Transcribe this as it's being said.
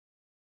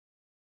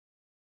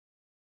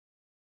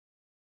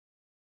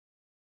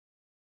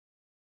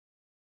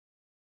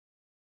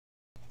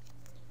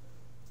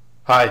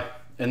Hi,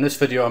 in this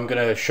video I'm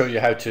going to show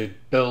you how to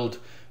build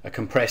a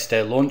compressed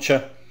air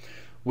launcher.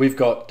 We've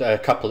got a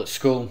couple at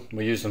school.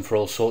 We use them for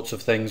all sorts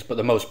of things, but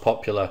the most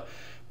popular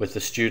with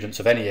the students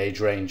of any age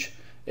range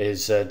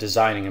is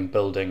designing and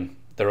building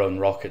their own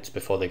rockets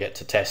before they get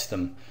to test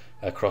them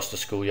across the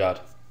schoolyard.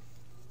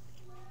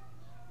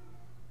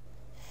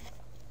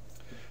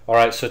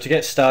 Alright, so to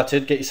get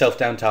started, get yourself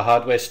down to a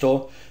hardware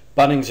store.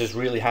 Bunnings is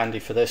really handy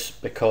for this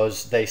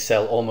because they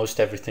sell almost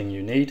everything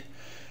you need.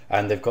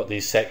 And they've got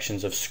these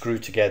sections of screw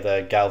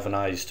together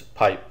galvanized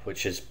pipe,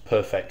 which is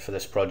perfect for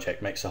this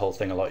project, makes the whole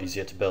thing a lot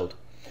easier to build.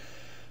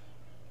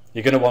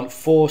 You're going to want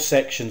 4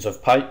 sections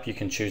of pipe. You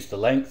can choose the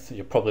length.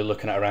 You're probably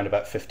looking at around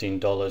about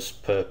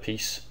 $15 per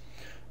piece.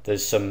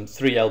 There's some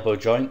 3 elbow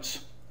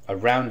joints, a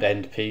round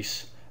end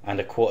piece and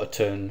a 1/4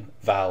 turn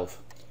valve.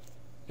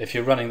 If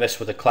you're running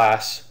this with a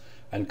class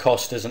and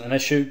cost isn't an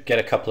issue, get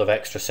a couple of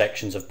extra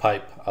sections of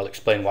pipe. I'll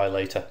explain why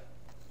later.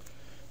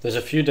 There's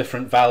a few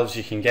different valves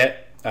you can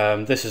get.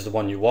 This is the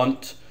one you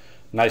want,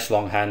 nice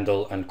long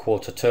handle and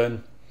 1/4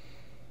 turn,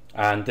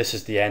 and this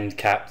is the end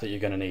cap that you're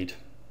going to need.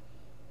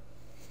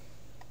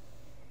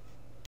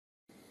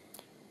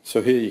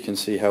 So here you can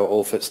see how it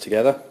all fits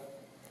together.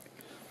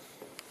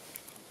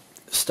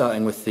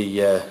 Starting with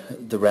the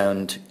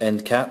round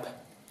end cap,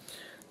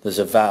 there's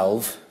a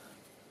valve,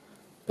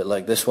 a bit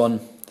like this one,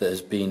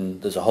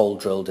 there's a hole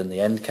drilled in the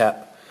end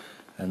cap,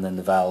 and then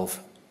the valve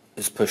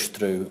is pushed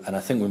through, and I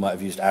think we might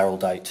have used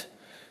araldite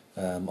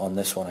on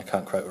this one. I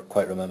can't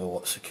quite remember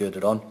what secured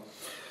it on.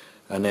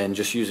 And then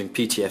just using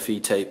PTFE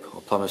tape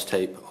or plumber's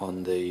tape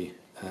on the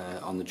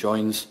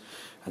joins,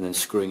 and then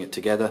screwing it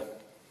together.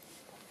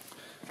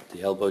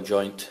 The elbow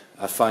joint.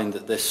 I find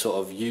that this sort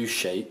of U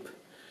shape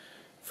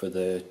for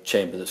the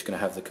chamber that's going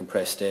to have the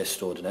compressed air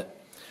stored in it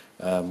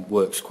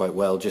works quite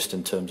well, just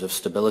in terms of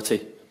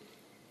stability.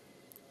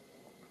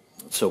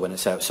 So when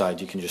it's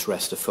outside, you can just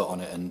rest a foot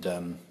on it,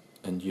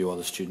 and you or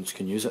the students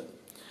can use it.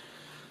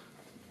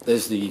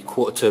 There's the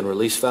 1/4 turn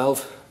release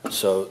valve,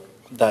 so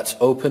that's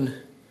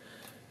open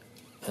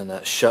and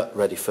that's shut,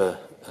 ready for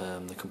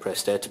the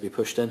compressed air to be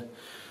pushed in.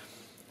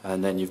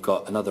 And then you've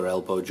got another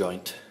elbow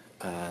joint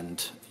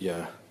and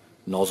your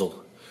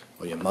nozzle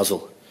or your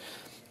muzzle.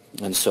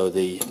 And so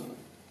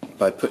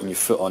by putting your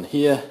foot on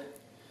here,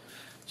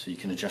 so you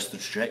can adjust the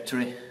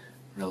trajectory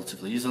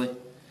relatively easily.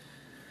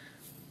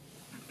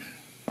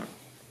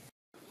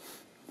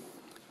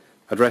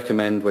 I'd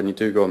recommend when you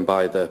do go and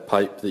buy the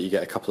pipe that you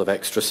get a couple of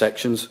extra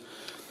sections.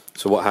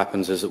 So what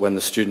happens is that when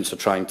the students are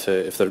trying to,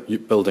 if they're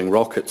building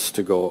rockets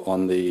to go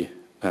on the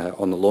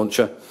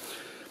launcher,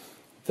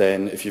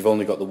 then if you've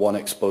only got the one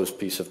exposed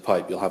piece of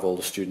pipe, you'll have all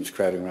the students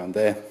crowding around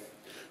there.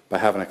 By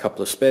having a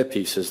couple of spare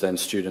pieces, then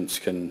students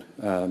can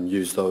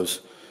use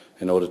those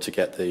in order to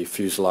get the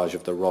fuselage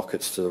of the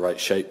rockets to the right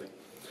shape.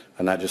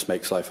 And that just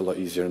makes life a lot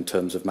easier in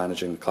terms of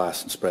managing the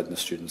class and spreading the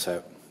students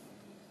out.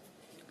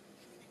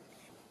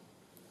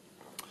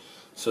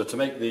 So to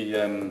make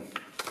the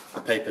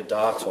paper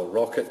dart or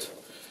rocket,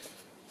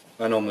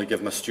 I normally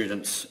give my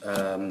students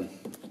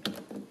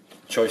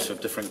choice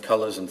of different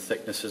colours and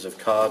thicknesses of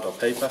card or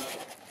paper,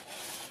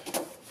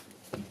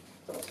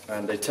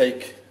 and they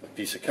take a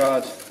piece of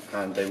card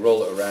and they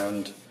roll it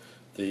around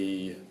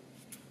the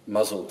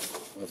muzzle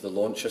of the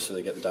launcher so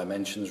they get the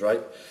dimensions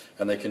right,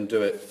 and they can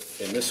do it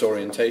in this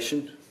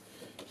orientation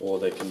or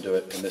they can do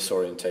it in this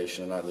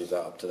orientation, and I leave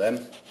that up to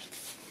them.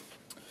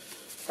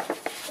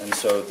 And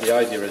so the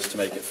idea is to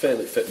make it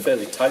fit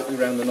fairly tightly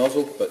around the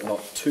nozzle, but not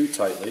too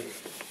tightly,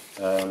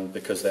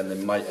 because then they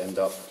might end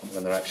up,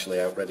 when they're actually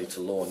out ready to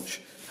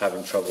launch,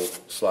 having trouble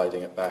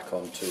sliding it back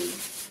onto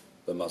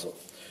the muzzle.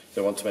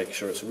 They want to make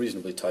sure it's a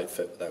reasonably tight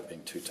fit without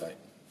being too tight.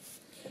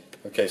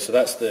 Okay, so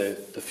that's the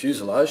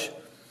fuselage,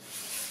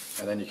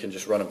 and then you can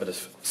just run a bit of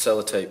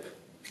sellotape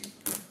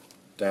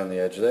down the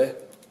edge there.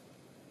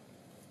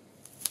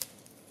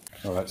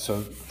 Alright,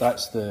 so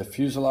that's the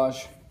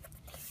fuselage.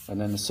 And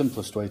then the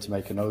simplest way to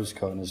make a nose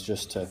cone is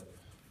just to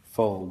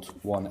fold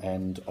one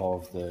end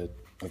of the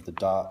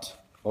dart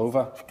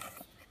over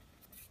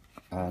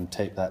and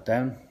tape that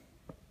down.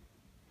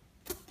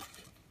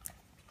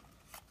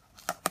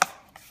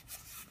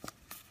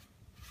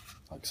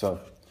 Like so.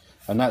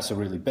 And that's a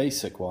really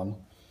basic one.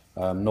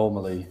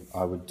 Normally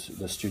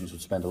the students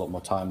would spend a lot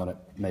more time on it,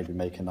 maybe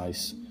make a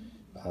nice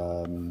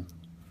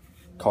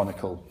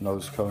conical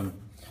nose cone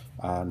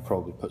and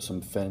probably put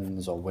some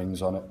fins or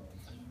wings on it.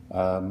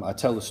 I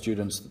tell the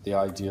students that the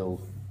ideal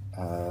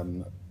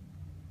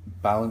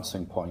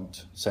balancing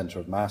point, centre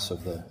of mass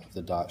of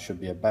the dart,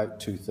 should be about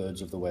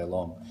 2/3 of the way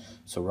along,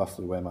 so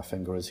roughly where my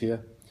finger is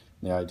here.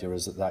 And the idea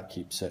is that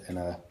keeps it in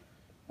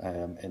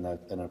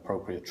an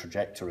appropriate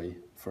trajectory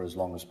for as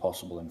long as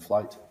possible in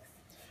flight.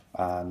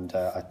 And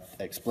I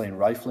explain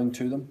rifling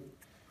to them,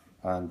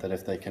 and that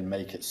if they can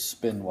make it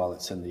spin while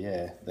it's in the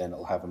air, then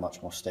it'll have a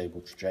much more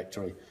stable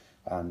trajectory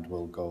and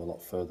will go a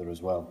lot further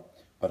as well.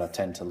 But I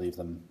tend to leave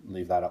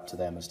that up to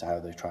them as to how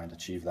they try and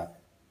achieve that.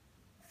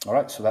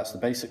 Alright, so that's the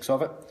basics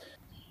of it.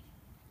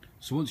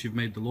 So once you've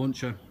made the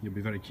launcher, you'll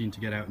be very keen to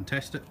get out and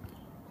test it.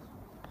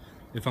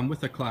 If I'm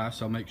with a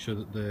class, I'll make sure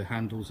that the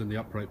handle's in the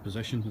upright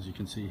position, as you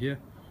can see here,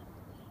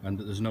 and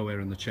that there's no air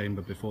in the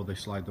chamber before they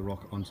slide the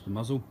rocket onto the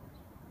muzzle.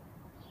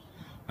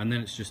 And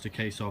then it's just a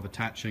case of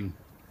attaching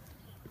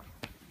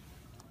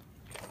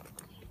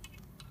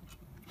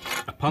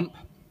a pump,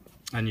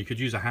 and you could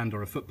use a hand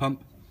or a foot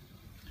pump,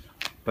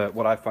 but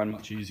what I find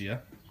much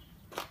easier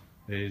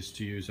is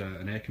to use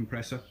an air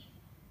compressor.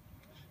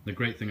 The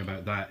great thing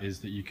about that is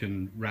that you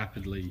can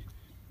rapidly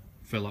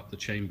fill up the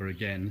chamber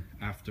again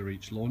after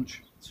each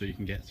launch, so you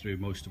can get through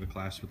most of a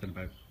class within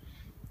about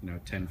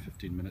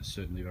 10-15 minutes,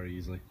 certainly very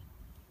easily.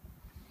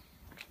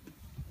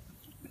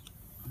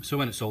 So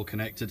when it's all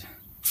connected, you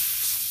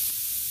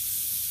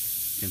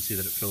can see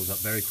that it fills up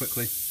very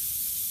quickly.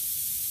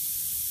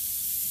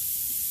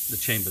 The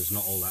chamber's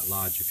not all that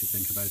large if you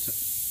think about it.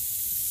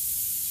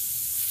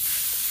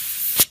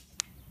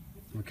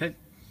 Okay,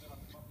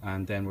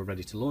 and then we're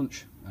ready to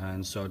launch,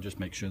 and so just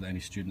make sure that any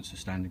students are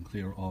standing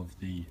clear of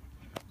the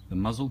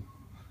muzzle,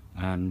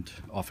 and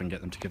often get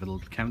them to give it a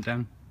little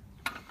countdown.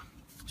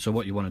 So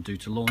what you want to do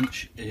to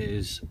launch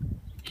is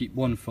keep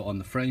one foot on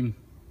the frame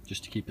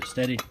just to keep it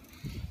steady,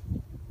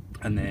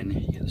 and then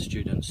you get the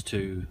students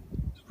to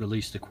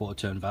release the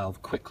quarter turn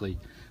valve quickly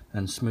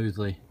and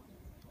smoothly,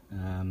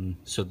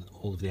 so that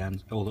all of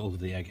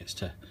the air gets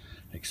to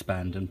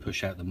expand and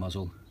push out the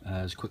muzzle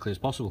as quickly as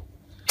possible.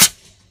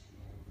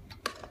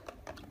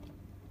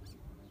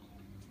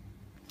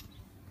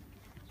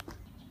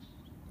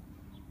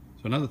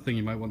 So another thing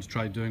you might want to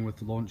try doing with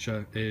the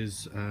launcher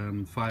is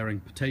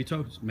firing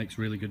potatoes. It makes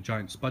a really good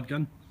giant spud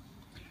gun.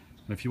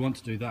 And if you want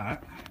to do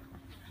that,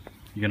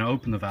 you're going to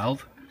open the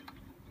valve,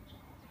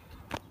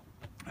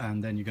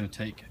 and then you're going to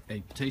take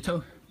a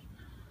potato.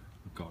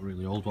 I've got a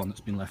really old one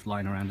that's been left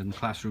lying around in the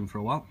classroom for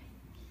a while,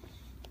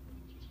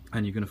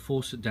 and you're going to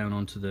force it down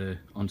onto the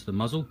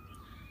muzzle,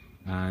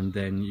 and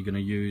then you're going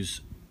to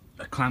use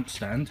a clamp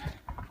stand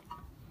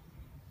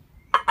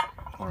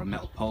or a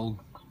metal pole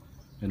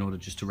in order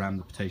just to ram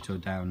the potato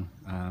down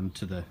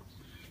to the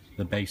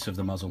base of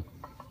the muzzle.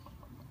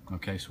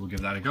 Okay, so we'll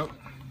give that a go.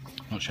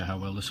 Not sure how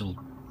well this will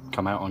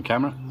come out on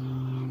camera.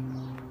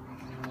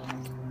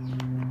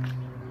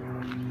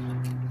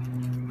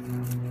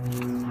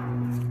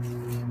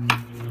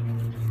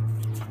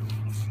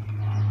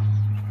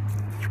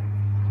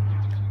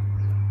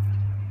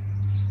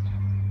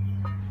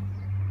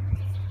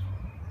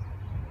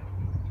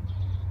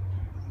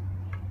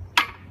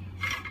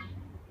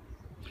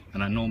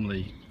 And I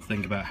normally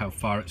think about how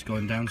far it's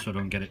going down so I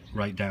don't get it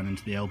right down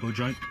into the elbow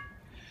joint.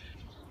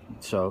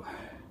 So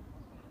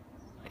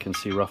I can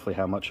see roughly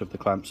how much of the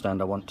clamp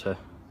stand I want to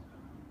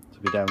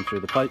be down through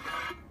the pipe.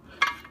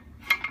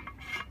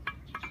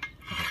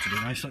 I've got to do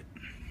nicely.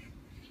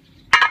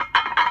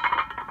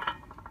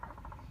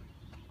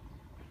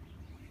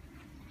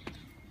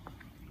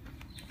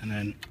 And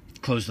then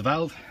close the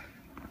valve.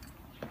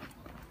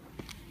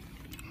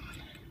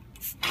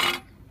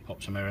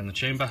 Pop some air in the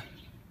chamber.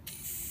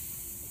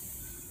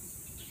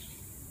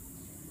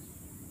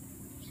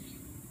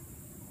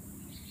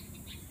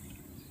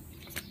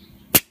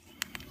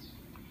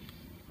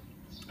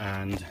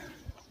 And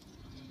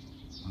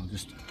I'll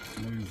just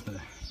move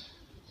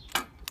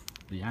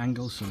the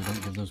angle so we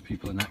don't give those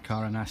people in that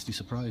car a nasty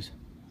surprise.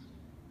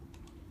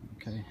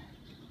 Okay.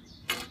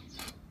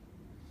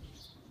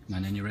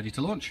 And then you're ready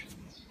to launch.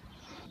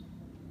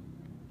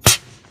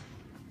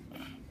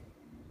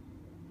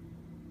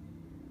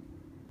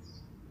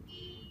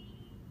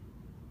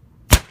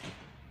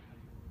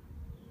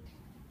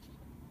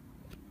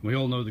 We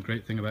all know the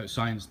great thing about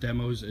science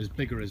demos is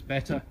bigger is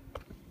better,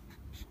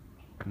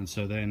 and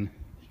so then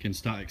you can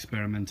start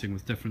experimenting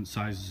with different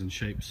sizes and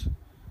shapes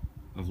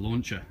of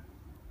launcher.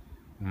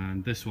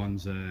 And this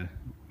one's a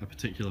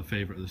particular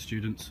favourite of the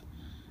students,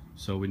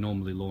 so we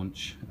normally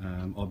launch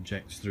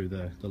objects through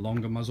the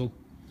longer muzzle.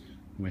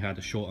 And we had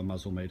a shorter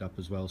muzzle made up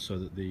as well, so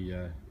that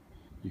the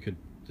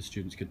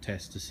students could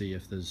test to see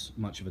if there's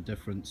much of a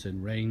difference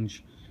in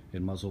range,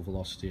 in muzzle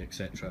velocity,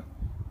 etc.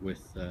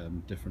 with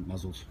different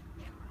muzzles.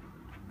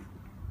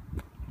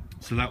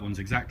 So that one's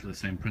exactly the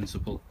same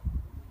principle.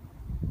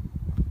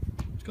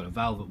 It's got a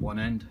valve at one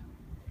end,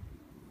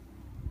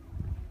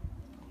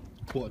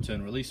 quarter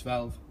turn release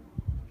valve,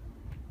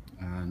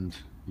 and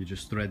you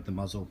just thread the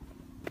muzzle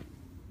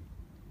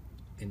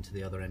into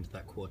the other end of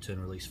that quarter turn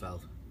release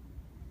valve.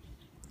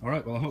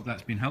 Alright, well I hope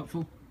that's been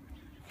helpful.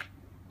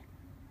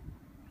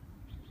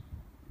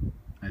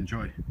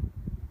 Enjoy.